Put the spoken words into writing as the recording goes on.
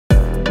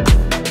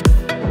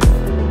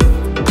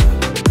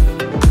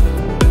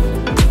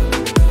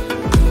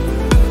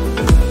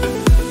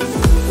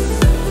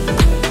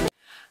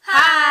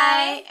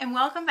and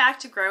welcome back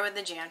to Grow with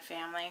the J.A.N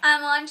family.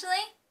 I'm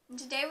Anjali, and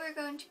today we're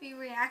going to be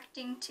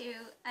reacting to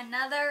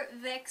another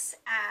Vicks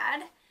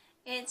ad.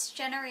 It's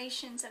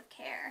Generations of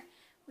Care.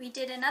 We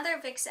did another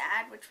Vicks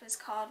ad, which was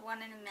called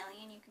 1 in a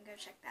Million. You can go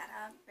check that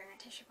out. Bring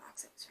a tissue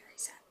box. It was very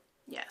sad.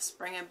 Yes,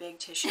 bring a big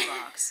tissue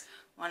box.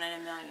 1 in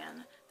a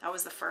million. That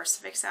was the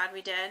first Vicks ad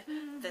we did.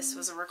 This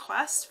was a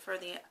request for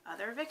the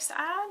other Vicks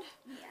ad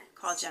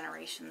called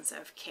Generations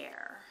of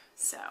Care.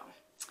 So,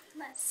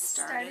 let's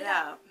start it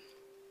up.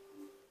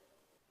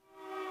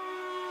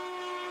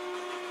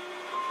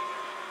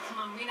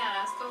 Mummy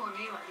नाराज तो होने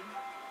ही वाली।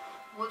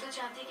 वो तो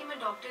चाहती है कि मैं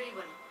डॉक्टर ही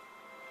बनूं।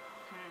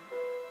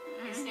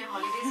 इसने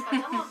हॉलीडेज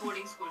खत्म और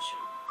बोर्डिंग स्कूल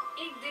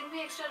शुरू। एक दिन भी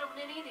एक्स्ट्रा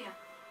रुकने नहीं दिया।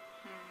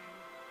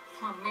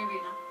 मम्मी भी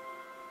ना।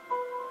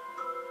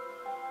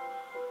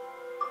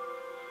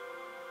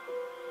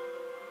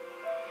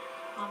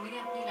 मम्मी ने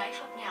अपनी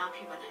लाइफ अपने आप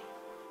ही बनाई।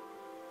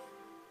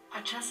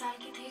 18 साल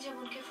की थी जब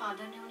उनके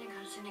फादर ने उन्हें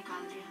घर से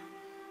निकाल दिया।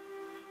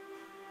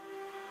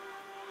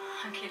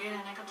 अकेले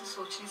रहने का तो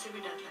सोचने से भी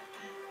डर लगता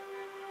है।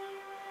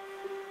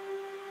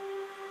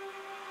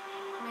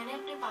 मैंने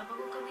अपने पापा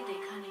को कभी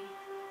देखा नहीं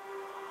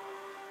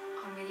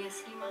और मेरी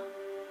असली माँ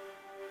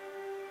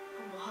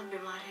वो बहुत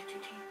बीमार रहती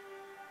थी।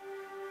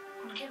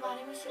 उनके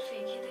बारे में सिर्फ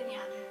एक ही दिन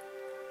याद है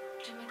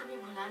जो मैं कभी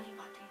भुला नहीं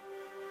पाती।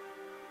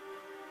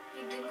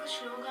 एक दिन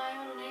कुछ लोग आए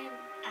और उन्हें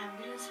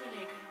एम्बुलेंस में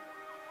ले गए।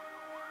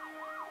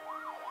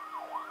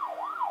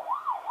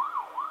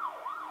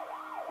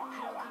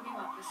 फिर वो कभी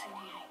वापस ही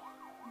नहीं आई।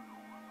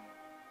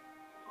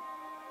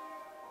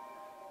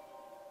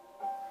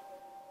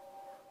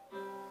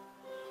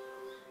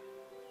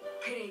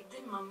 फिर एक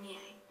दिन मम्मी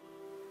आई।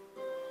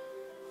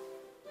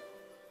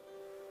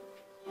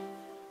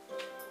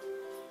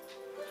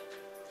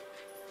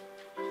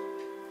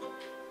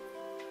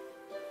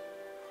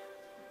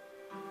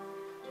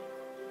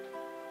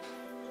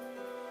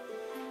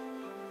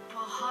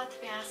 बहुत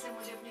प्यार से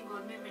मुझे अपनी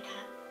गोद में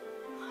बिठाया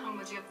और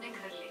मुझे अपने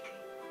घर ले गई।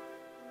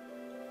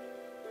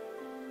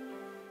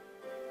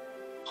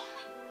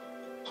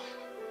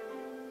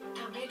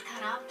 तबीयत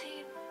खराब थी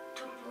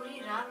तो पूरी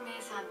रात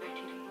मेरे साथ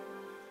बैठी रही।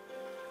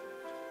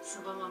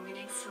 सुबह मम्मी ने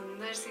एक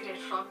सुंदर सी रेड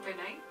फ्रॉक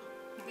पहनाई।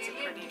 मेरे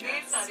लिए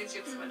ढेर सारे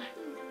चिप्स बनाए।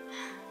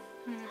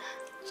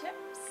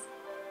 चिप्स।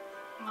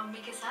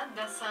 मम्मी के साथ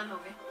 10 साल हो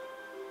गए।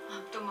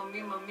 अब तो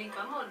मम्मी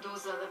कम और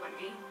दोस्त ज्यादा बन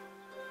गई।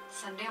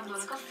 संडे हम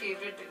दोनों का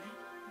फेवरेट दिन है।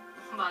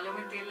 बालों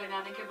में तेल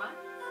लगाने के बाद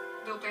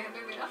दोपहर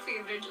में मेरा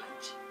फेवरेट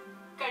लंच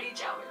कड़ी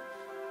चावल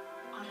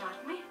और रात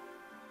में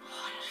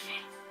हॉरर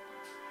फिल्म।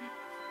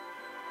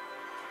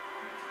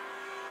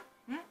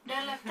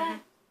 डर लगता है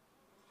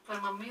पर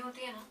मम्मी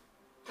होती है ना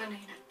तो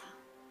नहीं लगता।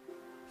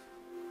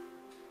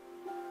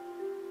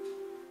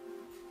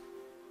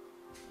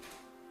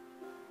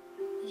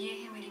 ये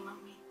है मेरी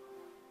मम्मी।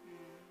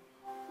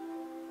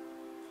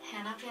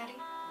 है ना प्यारी?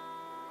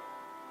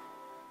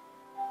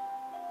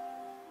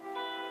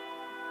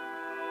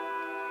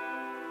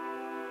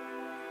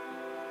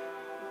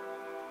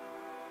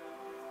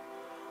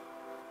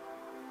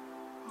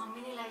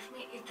 मम्मी ने लाइफ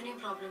में इतने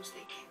प्रॉब्लम्स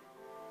देखे,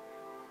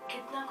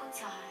 कितना कुछ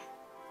सहा है,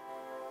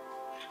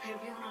 पर फिर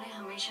भी उन्होंने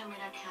हमेशा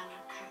मेरा ख्याल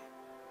रखा है।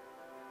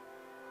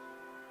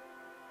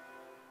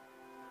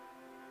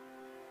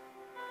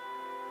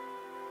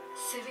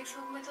 सिविक्स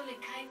बुक में तो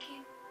लिखा है कि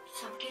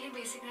सबके लिए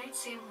बेसिक राइट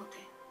सेम होते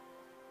हैं।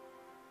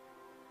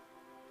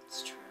 It's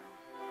true.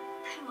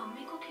 फिर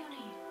मम्मी को क्यों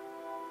नहीं?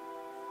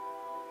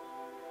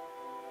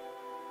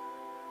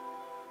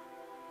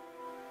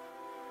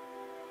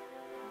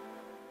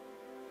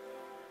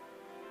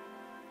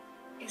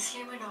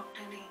 इसलिए मैं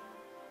डॉक्टर नहीं,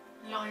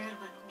 लॉयर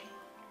बनूंगी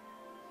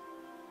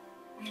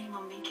मेरी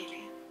मम्मी के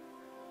लिए।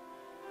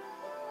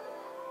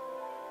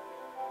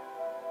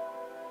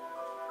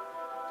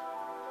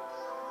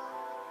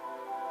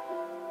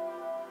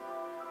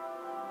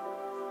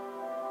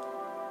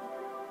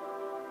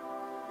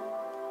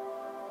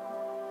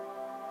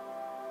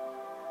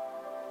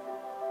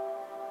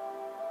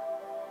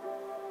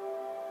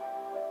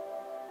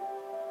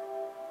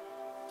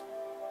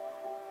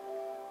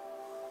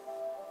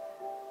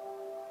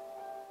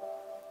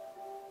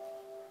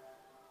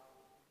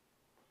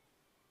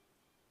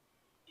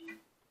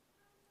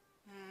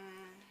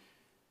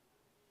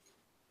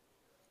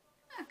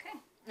 Okay.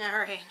 All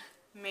right,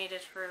 made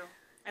it through.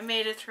 I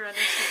made it through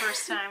this the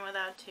first time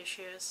without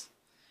tissues.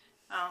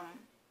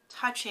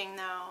 Touching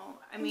though.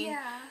 I mean,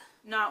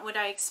 not what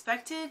I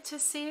expected to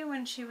see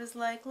when she was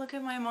like, "Look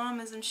at my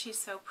mom, isn't she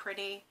so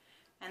pretty?"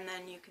 And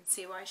then you can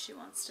see why she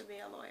wants to be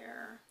a lawyer.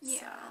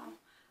 Yeah.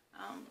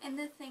 So, and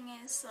the thing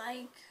is,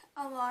 like,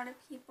 a lot of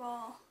people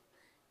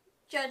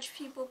judge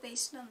people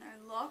based on their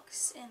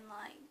looks and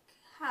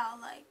how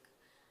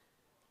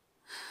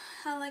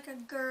a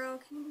girl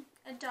can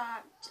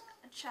adopt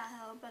a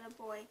child but a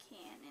boy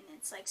can't, and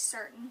it's like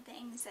certain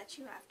things that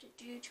you have to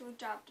do to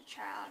adopt a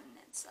child, and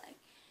it's like,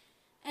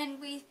 and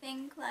we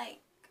think like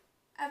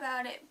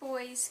about it,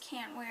 boys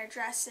can't wear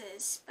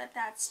dresses, but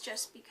that's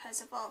just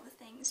because of all the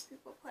things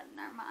people put in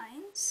our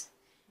minds.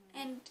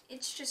 And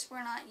it's just,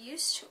 we're not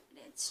used to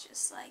it. It's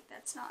just like,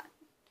 that's not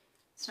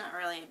it's not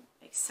really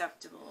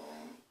acceptable.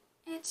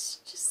 It's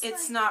just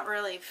It's not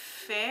really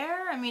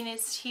fair. I mean,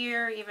 it's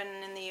here, even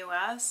in the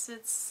U.S.,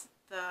 it's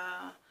the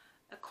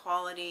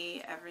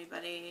equality.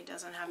 Everybody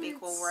doesn't have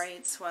equal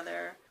rights,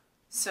 whether...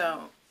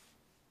 So,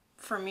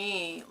 for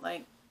me,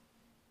 like,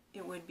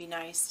 it would be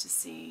nice to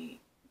see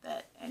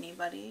that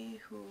anybody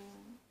who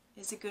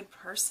is a good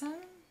person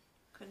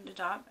could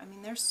adopt. I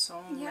mean, there's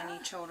so many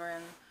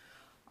children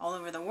all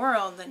over the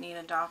world that need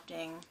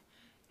adopting,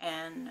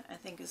 and I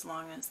think as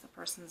long as the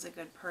person's a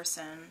good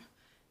person,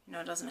 you know,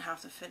 it doesn't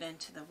have to fit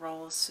into the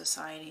roles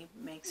society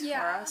makes for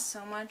us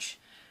so much.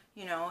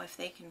 You know, if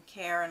they can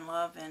care and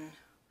love and,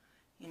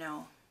 you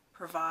know,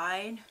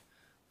 provide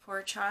for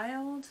a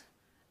child,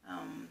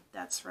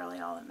 that's really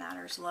all that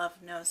matters. Love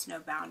knows no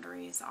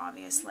boundaries,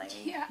 obviously.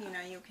 Yeah. You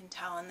know, you can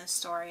tell in this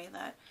story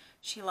that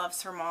she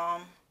loves her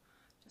mom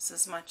just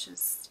as much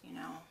as, you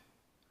know,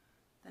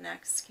 the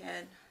next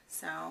kid.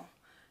 So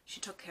she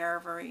took care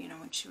of her, you know,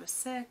 when she was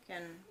sick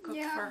and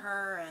cooked for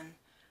her, and,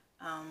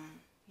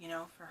 you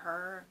know, for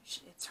her,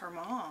 it's her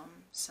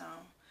mom. So,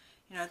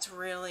 you know, it's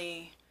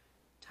really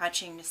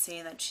touching to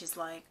see that she's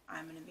like,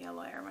 I'm going to be a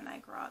lawyer when I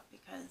grow up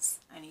because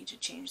I need to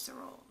change the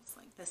rules.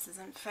 Like, this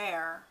isn't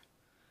fair.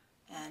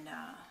 And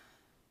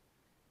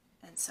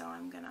so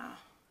I'm going to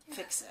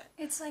fix it.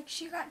 It's like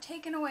she got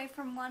taken away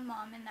from one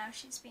mom and now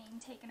she's being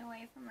taken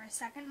away from her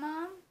second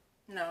mom.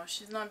 No,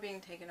 she's not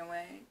being taken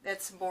away.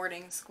 It's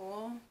boarding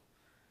school.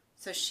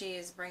 So she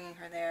is bringing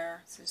her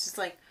there. So it's just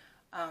like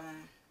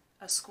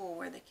a school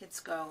where the kids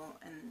go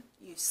and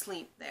you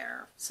sleep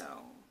there. So,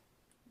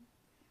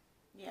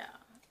 yeah.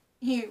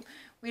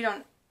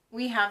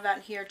 We have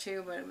that here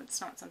too, but it's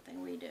not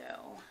something we do.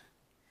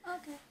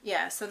 Okay.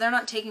 Yeah, so they're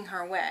not taking her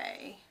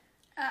away.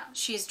 Oh.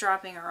 She's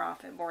dropping her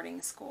off at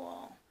boarding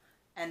school,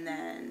 and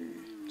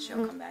then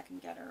she'll come back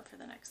and get her for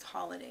the next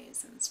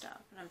holidays and stuff.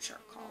 And I'm sure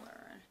I'll call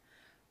her.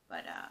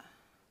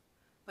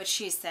 But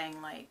she's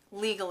saying, like,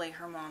 legally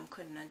her mom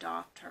couldn't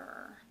adopt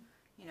her,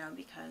 you know,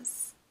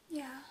 because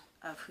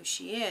of who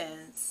she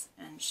is,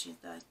 and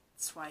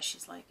that's why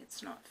she's like,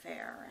 it's not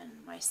fair. And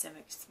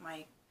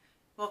my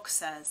book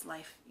says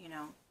life, you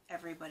know,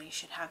 everybody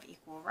should have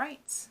equal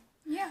rights.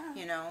 Yeah.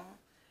 You know,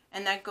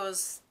 and that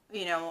goes,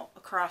 you know,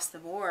 across the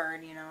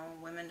board. You know,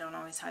 women don't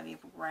always have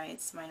equal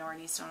rights.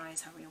 Minorities don't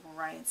always have equal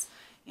rights.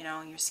 You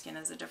know, your skin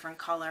is a different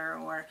color,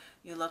 or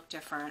you look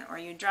different, or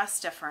you dress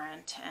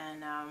different.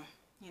 And,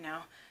 you know,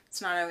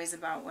 it's not always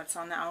about what's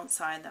on the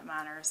outside that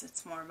matters.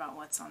 It's more about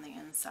what's on the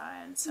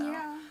inside. So,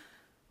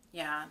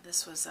 yeah,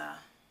 this was a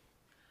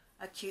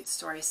cute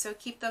story. So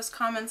keep those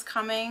comments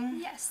coming.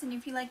 Yes, and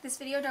if you like this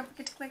video, don't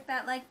forget to click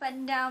that like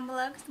button down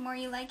below, because the more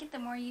you like it, the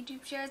more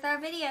YouTube shares our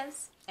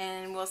videos.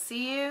 And we'll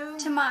see you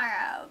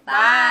tomorrow.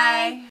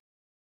 Bye.